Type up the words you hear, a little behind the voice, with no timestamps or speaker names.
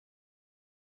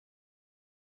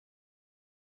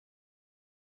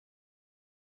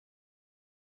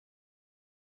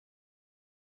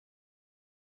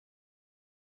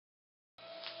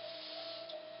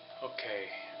Okay.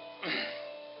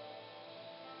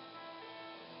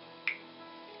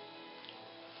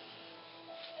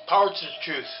 Power to the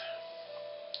truth.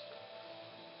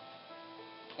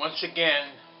 Once again,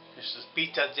 this is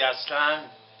Pita de Aztlán,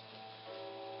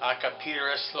 aka Peter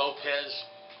S. López,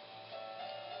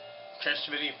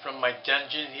 transmitting from my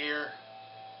dungeon here.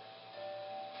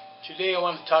 Today I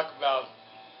want to talk about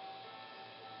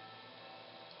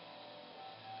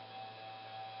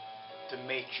the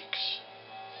Matrix.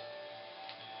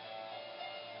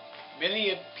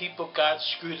 Many people got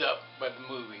screwed up by the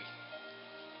movie.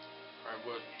 Or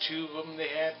what, 2 of them they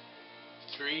had?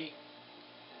 3?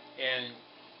 And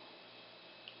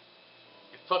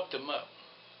it fucked them up.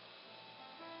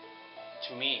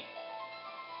 To me.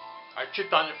 I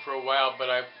tripped on it for a while,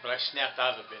 but I snapped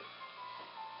out of it.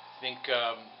 I think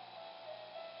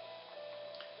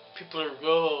people are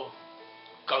real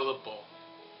gullible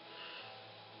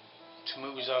to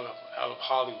movies out of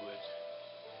Hollywood.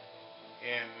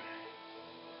 And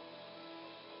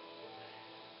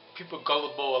people are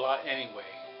gullible a lot anyway.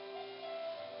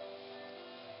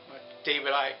 Like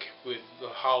David Icke with The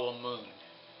Hollow Moon.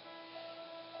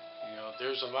 You know,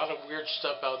 there's a lot of weird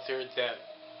stuff out there that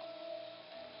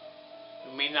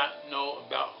you may not know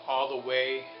about all the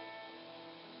way,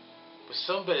 but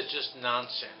some of it is just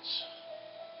nonsense.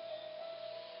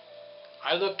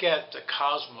 I look at the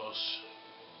cosmos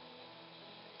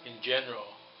in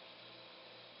general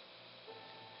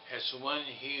as one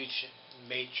huge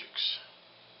matrix.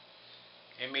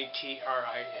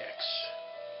 M-A-T-R-I-X.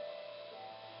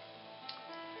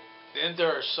 Then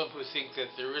there are some who think that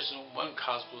there isn't one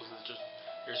cosmos,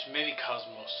 there's many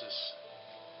cosmoses.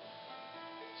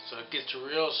 So it gets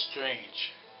real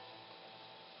strange.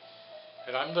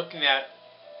 And I'm looking at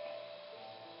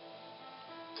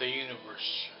the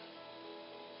universe.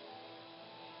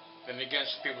 Then again,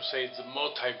 some people say it's the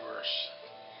multiverse.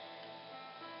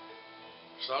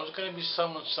 So there's going to be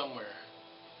someone somewhere.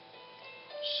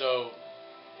 So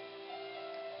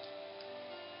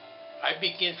I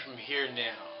begin from here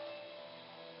now.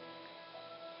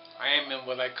 I am in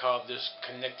what I call this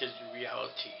connected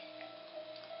reality.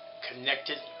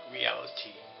 Connected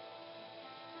reality.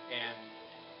 And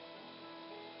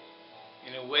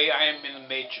in a way I am in a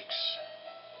matrix.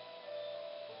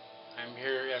 I'm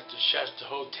here at the Shasta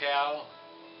Hotel,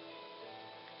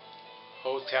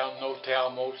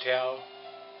 Notel, Motel,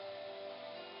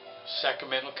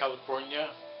 Sacramento,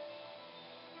 California,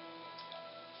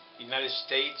 United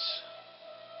States,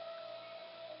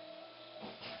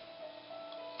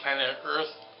 planet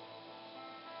Earth,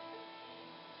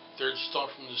 third star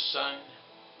from the sun,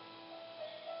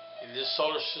 in this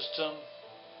solar system,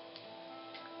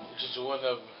 which is one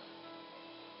of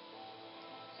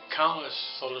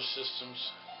countless solar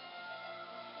systems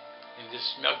in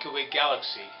this Milky Way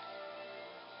galaxy,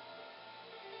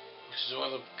 which is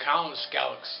one of countless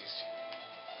galaxies.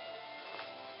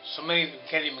 So many we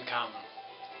can't even count them.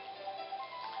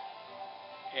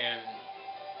 And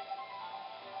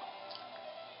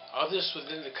all this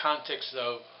within the context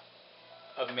of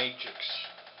a matrix.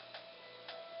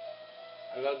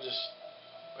 I love this,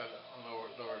 but I'll lower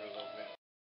it a little bit.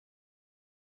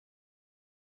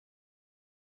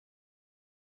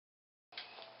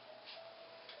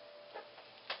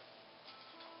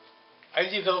 I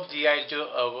developed the idea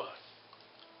of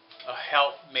a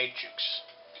health matrix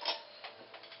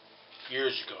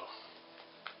years ago,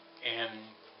 and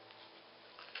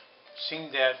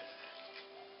seeing that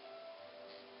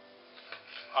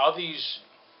all these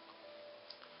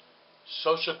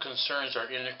social concerns are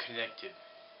interconnected,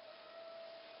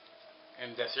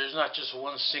 and that there's not just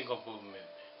one single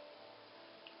movement,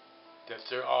 that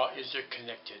they're all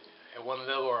interconnected at one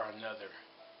level or another.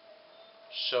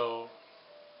 So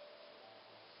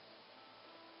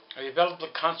I developed the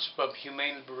concept of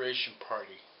Humane Liberation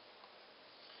Party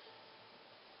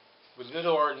with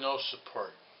little or no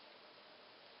support.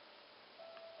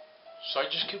 So I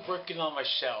just keep working on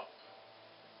myself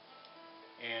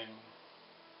and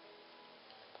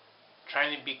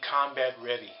trying to be combat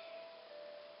ready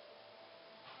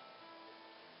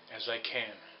as I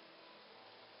can.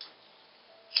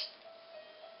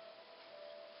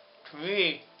 For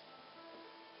me,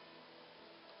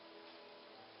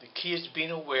 the key is being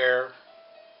aware,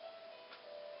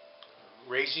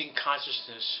 raising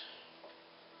consciousness,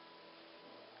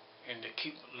 and to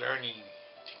keep learning,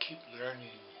 to keep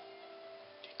learning,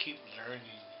 to keep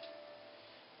learning.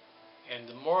 And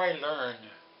the more I learn,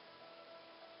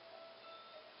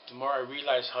 the more I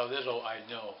realize how little I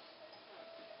know.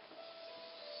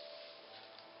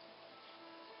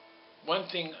 One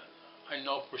thing I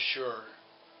know for sure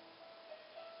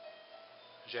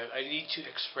is that I need to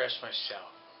express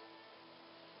myself.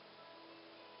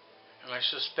 And I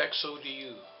suspect so do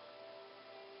you.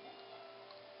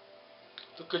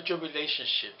 Look at your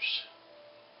relationships.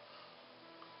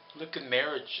 Look at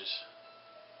marriages.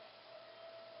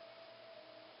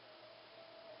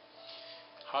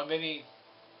 How many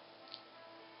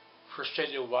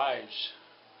frustrated wives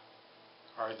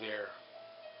are there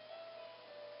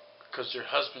because their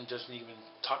husband doesn't even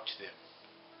talk to them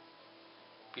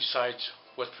besides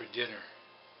what for dinner?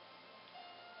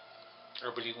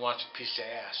 Everybody wants a piece of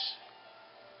ass.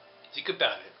 Think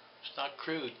about it. It's not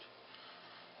crude.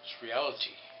 It's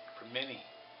reality for many.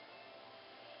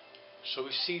 So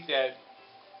we see that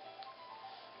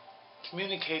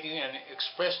communicating and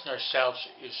expressing ourselves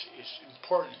is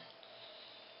important.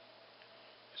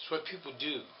 It's what people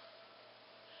do.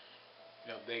 You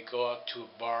know, they go out to a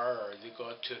bar, or they go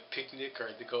out to a picnic, or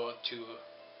they go out to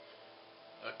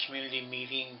a community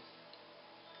meeting,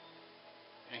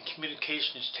 and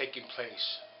communication is taking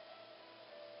place.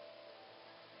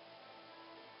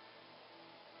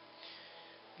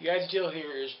 The ideal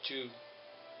here is to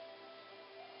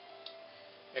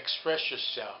express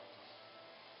yourself,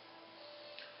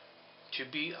 to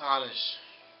be honest,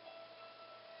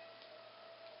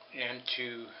 and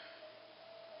to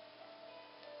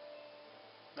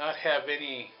not have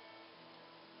any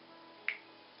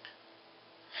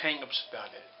hang-ups about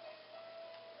it.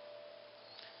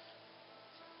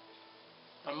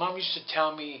 My mom used to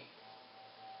tell me,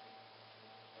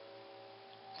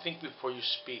 think before you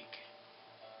speak.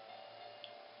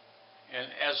 And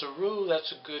as a rule,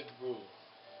 that's a good rule.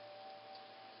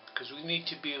 Because we need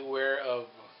to be aware of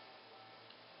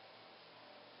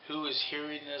who is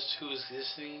hearing us, who is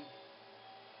listening,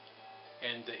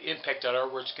 and the impact that our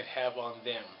words can have on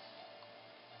them.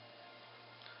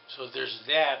 So there's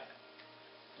that.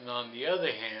 And on the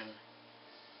other hand,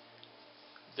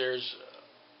 there's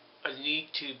a need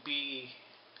to be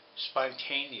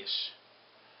spontaneous,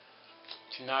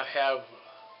 to not have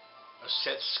a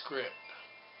set script,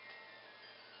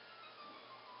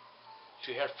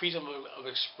 to have freedom of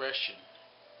expression,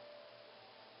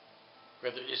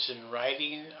 whether it's in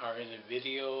writing or in a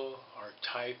video or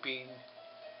typing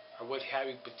or what have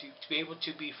you, but to be able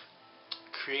to be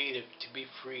creative, to be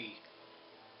free,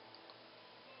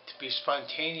 to be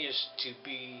spontaneous, to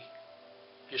be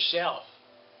yourself.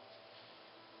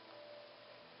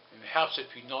 And it helps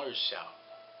if you know yourself.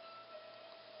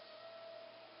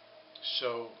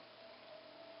 So,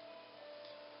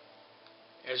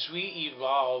 as we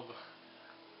evolve,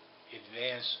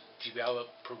 advance, develop,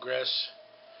 progress,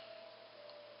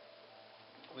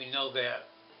 we know that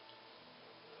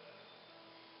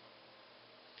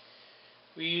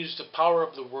we use the power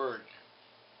of the word.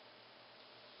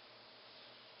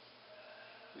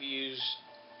 We use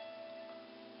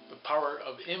the power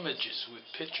of images with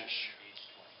pictures.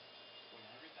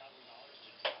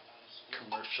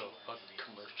 Commercials.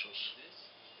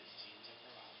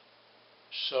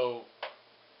 So,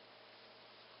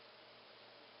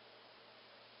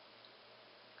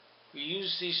 we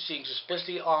use these things,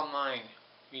 especially online.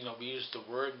 You know, we use the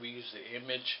word, we use the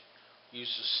image, we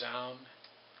use the sound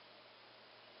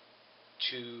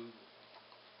to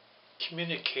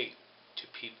communicate to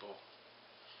people.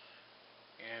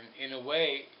 And in a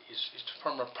way, it's a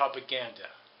form of propaganda.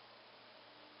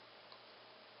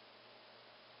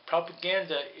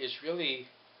 Propaganda is really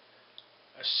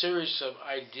a series of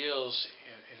ideals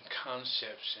and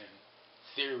concepts and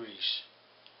theories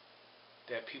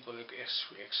that people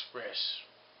express.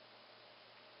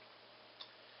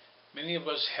 Many of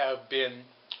us have been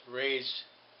raised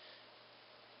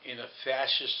in a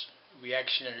fascist,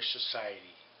 reactionary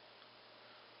society.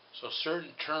 So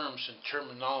certain terms and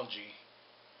terminology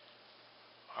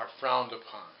are frowned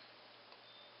upon.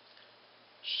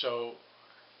 So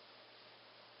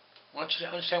I want you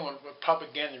to understand what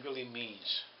propaganda really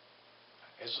means.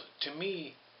 As, to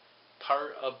me,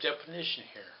 part of definition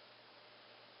here.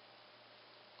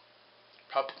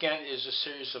 Propaganda is a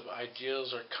series of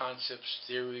ideals or concepts,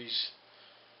 theories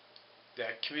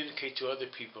that communicate to other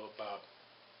people about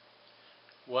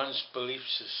one's belief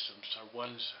systems or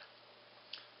one's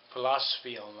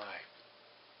philosophy on life.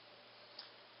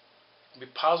 It can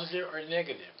be positive or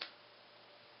negative.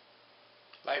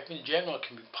 Life in general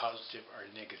can be positive or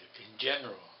negative, in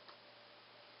general.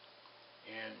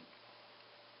 And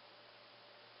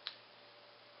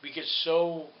we get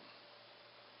so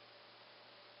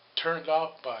turned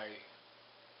off by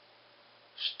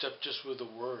stuff just with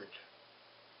a word.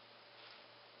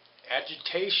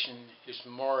 Agitation is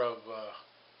more of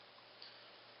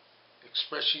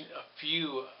expressing a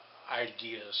few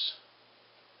ideas.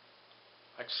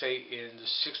 Like say in the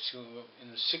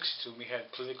 60s when we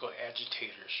had political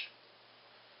agitators.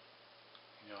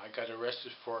 I got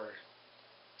arrested for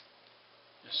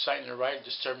inciting a riot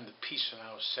disturbing the peace when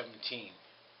I was 17.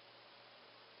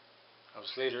 I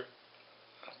was later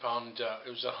found, it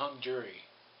was a hung jury.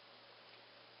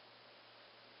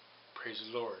 Praise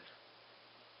the Lord.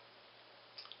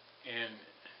 And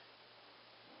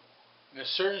in a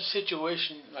certain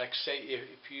situation, like say,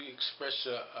 if you express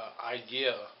an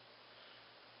idea,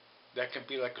 that can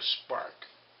be like a spark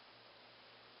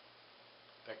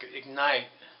that could ignite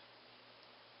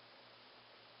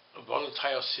a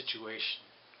volatile situation.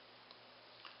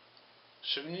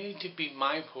 So we need to be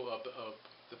mindful of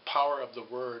the power of the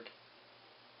word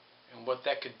and what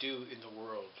that could do in the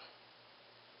world.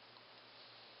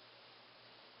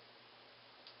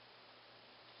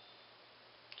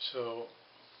 So,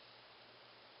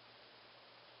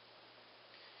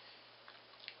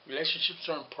 relationships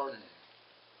are important.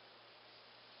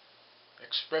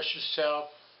 Express yourself,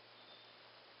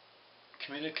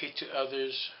 communicate to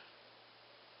others.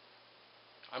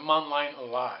 I'm online a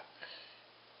lot,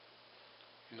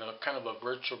 kind of a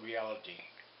virtual reality.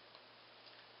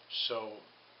 So,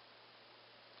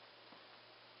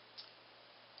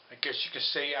 I guess you could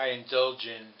say I indulge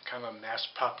in kind of mass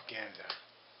propaganda.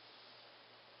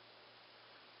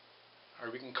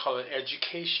 Or we can call it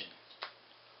education.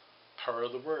 Power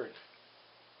of the word.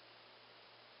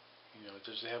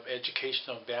 Does it have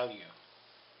educational value?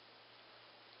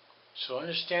 So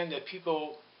understand that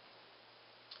people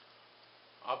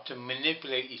often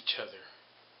manipulate each other,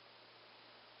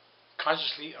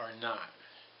 consciously or not.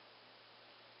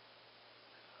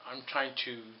 I'm trying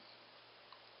to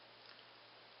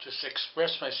just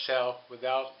express myself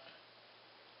without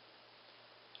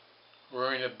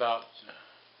worrying about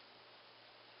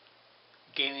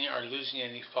gaining or losing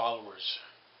any followers.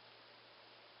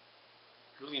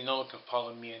 Really, no one can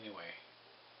follow me anyway.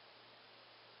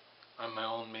 I'm my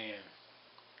own man,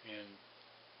 and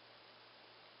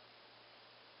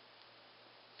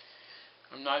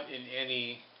I'm not in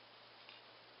any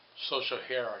social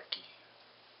hierarchy.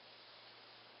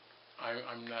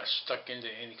 I'm not stuck into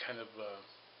any kind of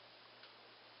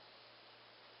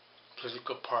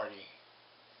political party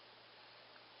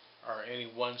or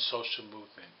any one social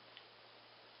movement.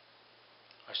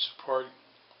 I support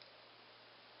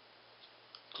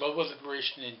global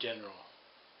liberation in general.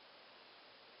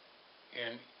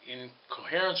 And in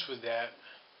coherence with that,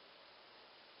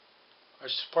 I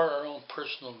support our own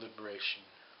personal liberation,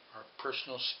 our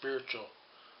personal spiritual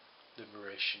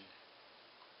liberation,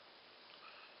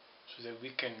 so that we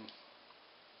can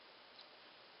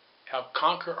help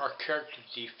conquer our character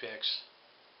defects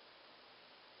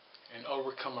and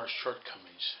overcome our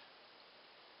shortcomings,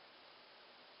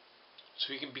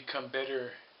 so we can become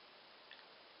better,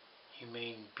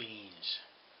 humane beings.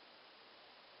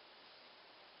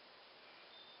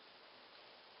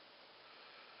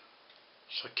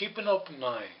 So keep an open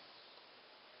mind.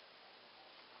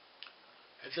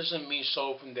 It doesn't mean so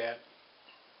open that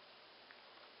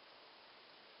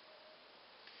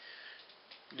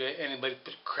anybody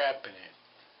put crap in it.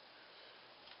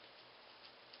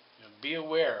 Be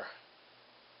aware.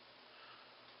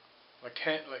 Like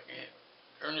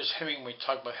Ernest Hemingway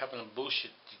talked about having a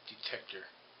bullshit detector.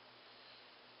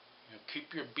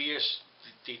 Keep your BS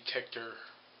detector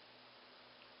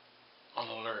on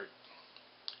alert,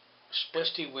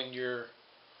 especially when you're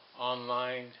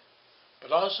online,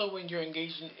 but also when you're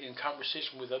engaging in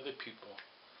conversation with other people,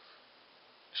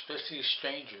 especially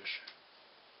strangers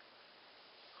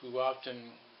who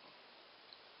often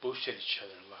bullshit each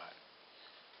other a lot.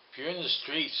 If you're in the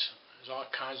streets, there's all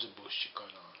kinds of bullshit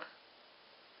going on.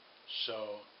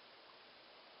 So,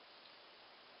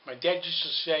 my dad used to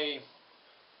say,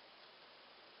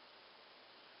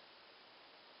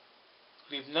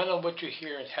 leave none of what you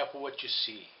hear and half of what you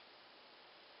see.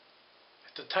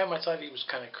 At the time, I thought he was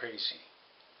kind of crazy.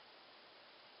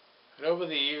 But over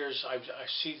the years, I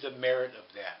see the merit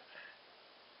of that.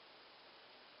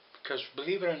 Because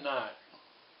believe it or not,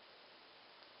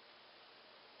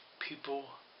 people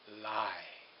lie.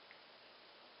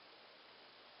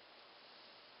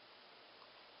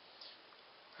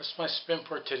 That's my spin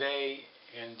for today,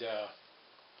 and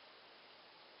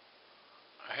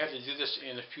I had to do this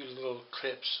in a few little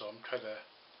clips, so I'm trying to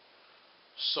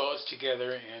sew it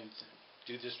together and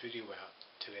do this video out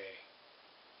today.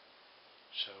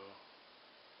 So,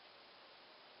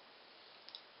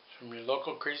 from your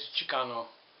local crazy Chicano,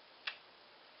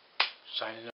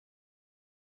 signing off.